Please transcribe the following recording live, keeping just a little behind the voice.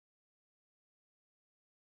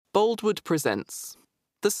Boldwood presents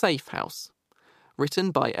The Safe House,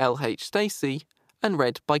 written by L H Stacey and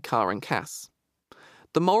read by Karen Cass.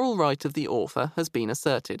 The moral right of the author has been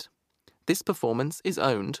asserted. This performance is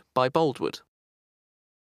owned by Boldwood.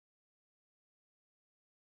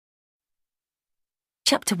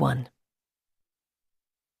 Chapter 1.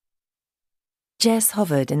 Jess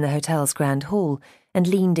hovered in the hotel's grand hall and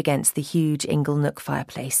leaned against the huge inglenook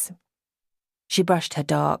fireplace. She brushed her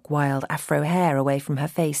dark, wild afro hair away from her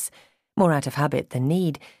face, more out of habit than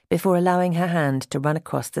need, before allowing her hand to run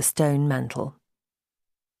across the stone mantel.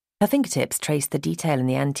 Her fingertips traced the detail in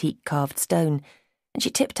the antique carved stone, and she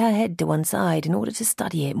tipped her head to one side in order to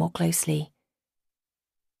study it more closely.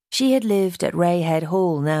 She had lived at Wrea Head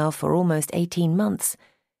Hall now for almost 18 months,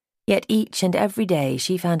 yet each and every day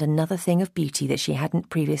she found another thing of beauty that she hadn't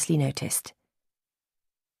previously noticed.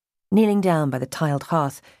 Kneeling down by the tiled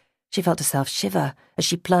hearth, she felt herself shiver as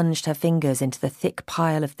she plunged her fingers into the thick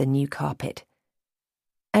pile of the new carpet.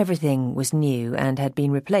 Everything was new and had been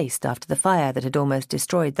replaced after the fire that had almost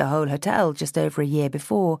destroyed the whole hotel just over a year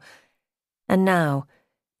before. And now,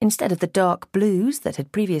 instead of the dark blues that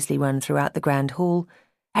had previously run throughout the grand hall,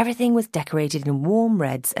 everything was decorated in warm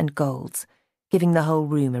reds and golds, giving the whole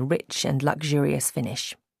room a rich and luxurious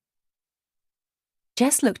finish.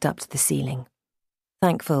 Jess looked up to the ceiling,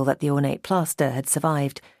 thankful that the ornate plaster had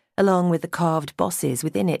survived, along with the carved bosses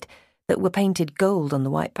within it that were painted gold on the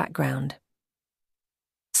white background.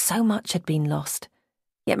 So much had been lost,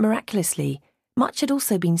 yet miraculously, much had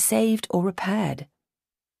also been saved or repaired.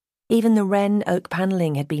 Even the wren oak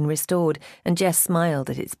panelling had been restored, and Jess smiled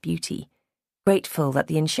at its beauty, grateful that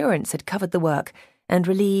the insurance had covered the work and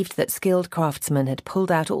relieved that skilled craftsmen had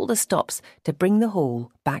pulled out all the stops to bring the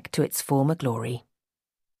hall back to its former glory.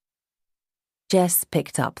 Jess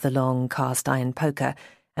picked up the long cast-iron poker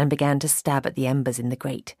and began to stab at the embers in the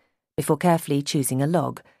grate, before carefully choosing a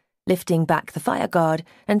log, lifting back the fire guard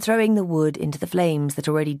and throwing the wood into the flames that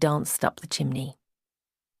already danced up the chimney.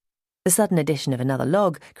 The sudden addition of another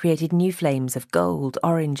log created new flames of gold,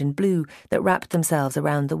 orange, and blue that wrapped themselves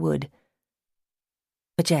around the wood.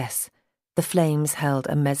 For Jess, the flames held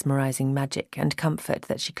a mesmerizing magic and comfort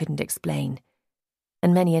that she couldn't explain,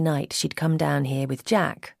 and many a night she'd come down here with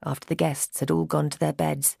Jack after the guests had all gone to their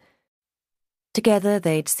beds. Together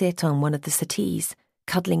they'd sit on one of the settees,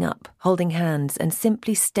 cuddling up, holding hands, and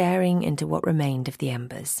simply staring into what remained of the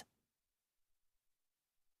embers.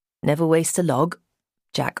 "Never waste a log,"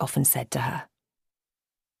 Jack often said to her.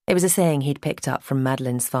 It was a saying he'd picked up from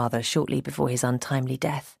Madeline's father shortly before his untimely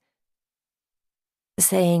death. The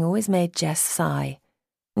saying always made Jess sigh,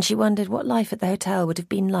 and she wondered what life at the hotel would have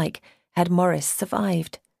been like had Morris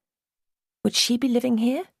survived. Would she be living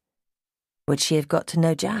here? Would she have got to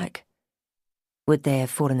know Jack? Would they have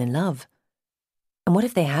fallen in love? And what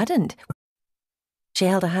if they hadn't? She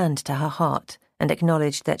held a hand to her heart and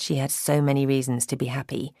acknowledged that she had so many reasons to be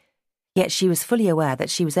happy, yet she was fully aware that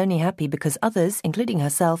she was only happy because others, including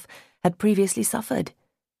herself, had previously suffered.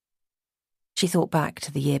 She thought back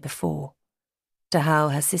to the year before, to how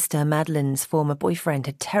her sister Madeline's former boyfriend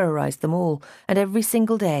had terrorized them all, and every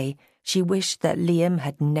single day she wished that Liam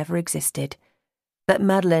had never existed, that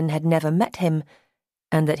Madeline had never met him,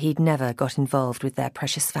 and that he'd never got involved with their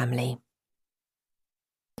precious family.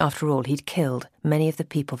 After all, he'd killed many of the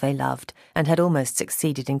people they loved and had almost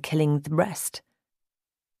succeeded in killing the rest.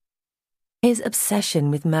 His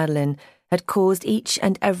obsession with Madeline had caused each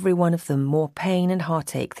and every one of them more pain and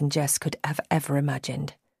heartache than Jess could have ever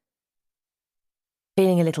imagined.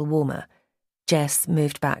 Feeling a little warmer, Jess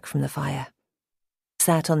moved back from the fire,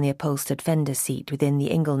 sat on the upholstered fender seat within the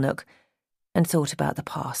inglenook, and thought about the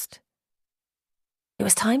past. It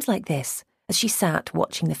was times like this, as she sat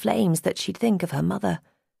watching the flames, that she'd think of her mother,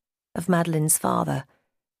 of Madeline's father,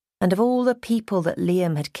 and of all the people that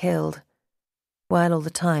Liam had killed, while all the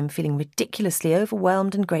time feeling ridiculously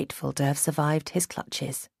overwhelmed and grateful to have survived his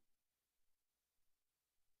clutches.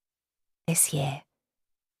 "This year,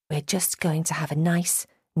 we're just going to have a nice,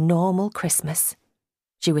 normal Christmas,"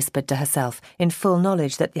 she whispered to herself, in full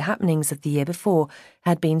knowledge that the happenings of the year before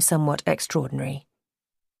had been somewhat extraordinary.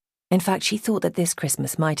 In fact, she thought that this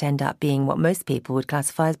Christmas might end up being what most people would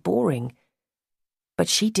classify as boring. But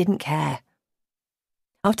she didn't care.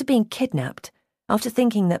 After being kidnapped, after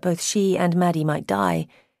thinking that both she and Maddie might die,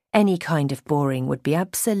 any kind of boring would be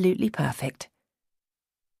absolutely perfect.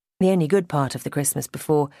 The only good part of the Christmas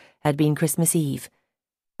before had been Christmas Eve,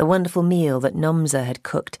 the wonderful meal that Nomza had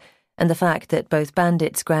cooked, and the fact that both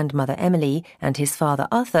Bandit's grandmother Emily and his father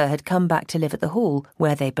Arthur had come back to live at the hall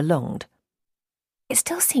where they belonged. It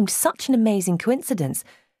still seemed such an amazing coincidence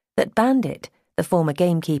that Bandit, the former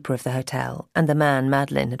gamekeeper of the hotel and the man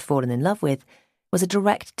Madeline had fallen in love with, was a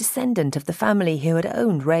direct descendant of the family who had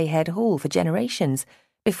owned Wrea Head Hall for generations,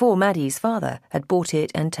 before Maddie's father had bought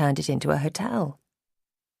it and turned it into a hotel.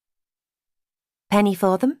 "Penny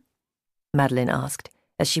for them?" Madeline asked,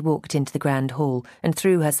 as she walked into the grand hall and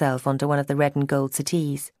threw herself onto one of the red and gold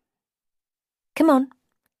settees. "Come on,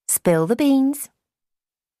 spill the beans."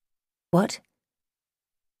 "What?"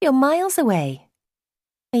 "You're miles away.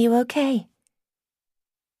 Are you okay?"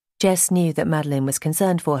 Jess knew that Madeline was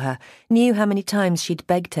concerned for her, knew how many times she'd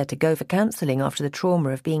begged her to go for counselling after the trauma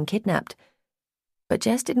of being kidnapped. But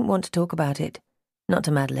Jess didn't want to talk about it, not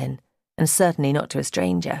to Madeline, and certainly not to a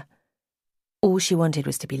stranger. All she wanted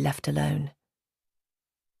was to be left alone.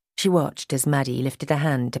 She watched as Maddie lifted a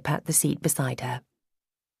hand to pat the seat beside her.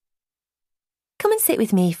 "Come and sit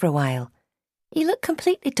with me for a while. You look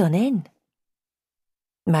completely done in,"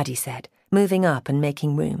 Maddie said, moving up and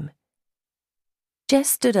making room. Jess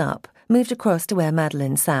stood up, moved across to where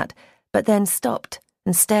Madeline sat, but then stopped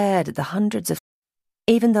and stared at the hundreds of...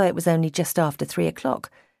 Even though it was only just after 3 o'clock,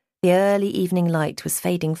 the early evening light was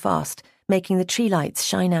fading fast, making the tree lights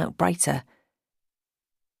shine out brighter.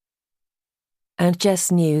 And Jess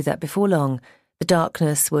knew that before long, the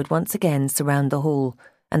darkness would once again surround the hall,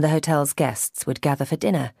 and the hotel's guests would gather for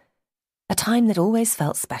dinner, a time that always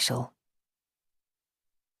felt special.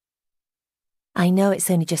 "I know it's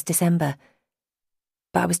only just December,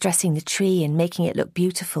 but I was dressing the tree and making it look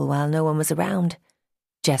beautiful while no one was around,"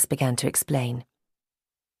 Jess began to explain.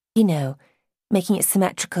 "You know, making it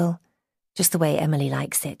symmetrical, just the way Emily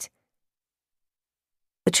likes it."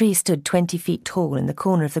 The tree stood 20 feet tall in the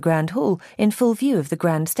corner of the grand hall, in full view of the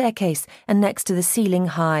grand staircase and next to the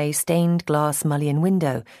ceiling-high, stained-glass mullion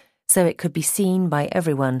window, so it could be seen by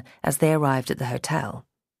everyone as they arrived at the hotel.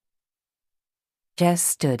 Jess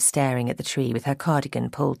stood staring at the tree with her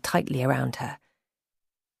cardigan pulled tightly around her.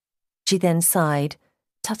 She then sighed,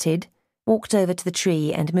 tutted, walked over to the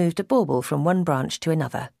tree and moved a bauble from one branch to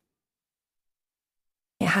another.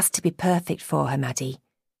 "It has to be perfect for her, Maddie."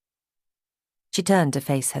 She turned to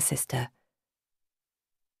face her sister.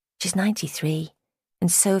 "She's 93 and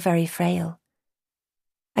so very frail.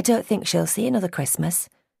 I don't think she'll see another Christmas,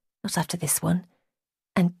 not after this one.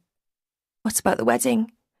 And what about the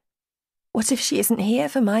wedding? What if she isn't here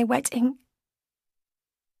for my wedding?"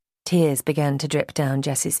 Tears began to drip down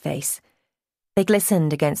Jess's face. They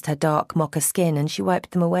glistened against her dark mocha skin and she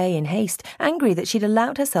wiped them away in haste, angry that she'd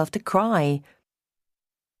allowed herself to cry.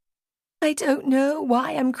 "I don't know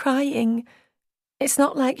why I'm crying. It's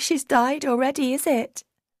not like she's died already, is it?"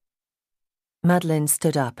 Madeline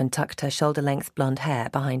stood up and tucked her shoulder-length blonde hair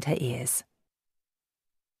behind her ears.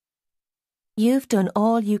 "You've done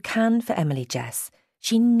all you can for Emily, Jess.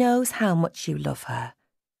 She knows how much you love her."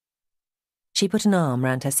 She put an arm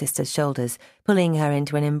round her sister's shoulders, pulling her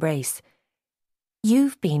into an embrace.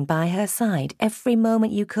 "You've been by her side every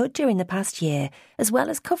moment you could during the past year, as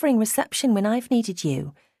well as covering reception when I've needed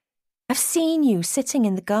you. I've seen you sitting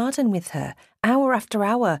in the garden with her, hour after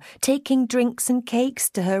hour, taking drinks and cakes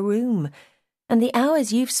to her room, and the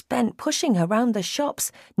hours you've spent pushing her round the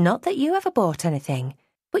shops, not that you ever bought anything,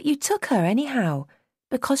 but you took her anyhow,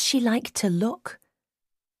 because she liked to look."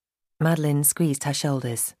 Madeline squeezed her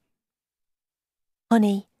shoulders.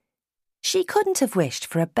 "Honey, she couldn't have wished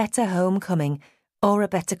for a better homecoming or a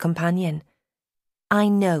better companion. I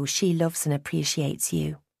know she loves and appreciates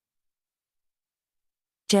you."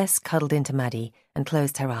 Jess cuddled into Maddie and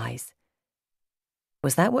closed her eyes.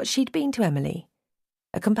 Was that what she'd been to Emily?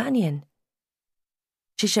 A companion?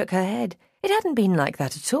 She shook her head. It hadn't been like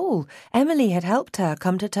that at all. Emily had helped her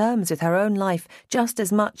come to terms with her own life just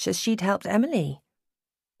as much as she'd helped Emily.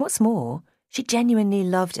 What's more, she genuinely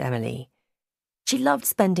loved Emily. She loved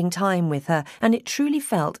spending time with her, and it truly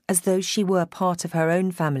felt as though she were part of her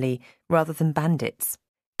own family rather than bandits.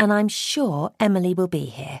 "And I'm sure Emily will be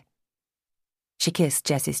here." She kissed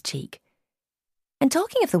Jess's cheek. "And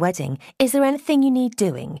talking of the wedding, is there anything you need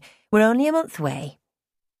doing? We're only a month away."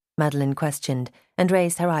 Madeline questioned and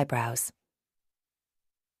raised her eyebrows.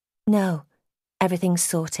 "No, everything's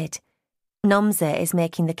sorted. Nomza is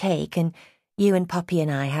making the cake, and you and Poppy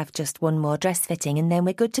and I have just one more dress fitting, and then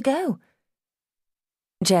we're good to go."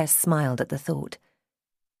 Jess smiled at the thought.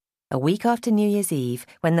 A week after New Year's Eve,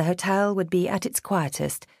 when the hotel would be at its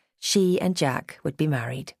quietest, she and Jack would be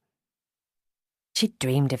married. She'd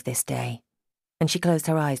dreamed of this day, and she closed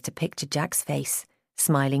her eyes to picture Jack's face,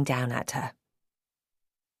 smiling down at her.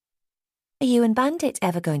 "Are you and Bandit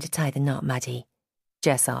ever going to tie the knot, Maddie?"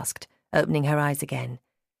 Jess asked, opening her eyes again.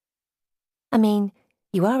 "I mean,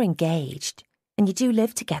 you are engaged, and you do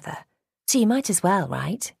live together, so you might as well,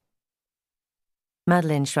 right?"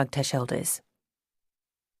 Madeline shrugged her shoulders.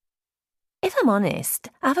 "If I'm honest,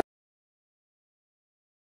 I've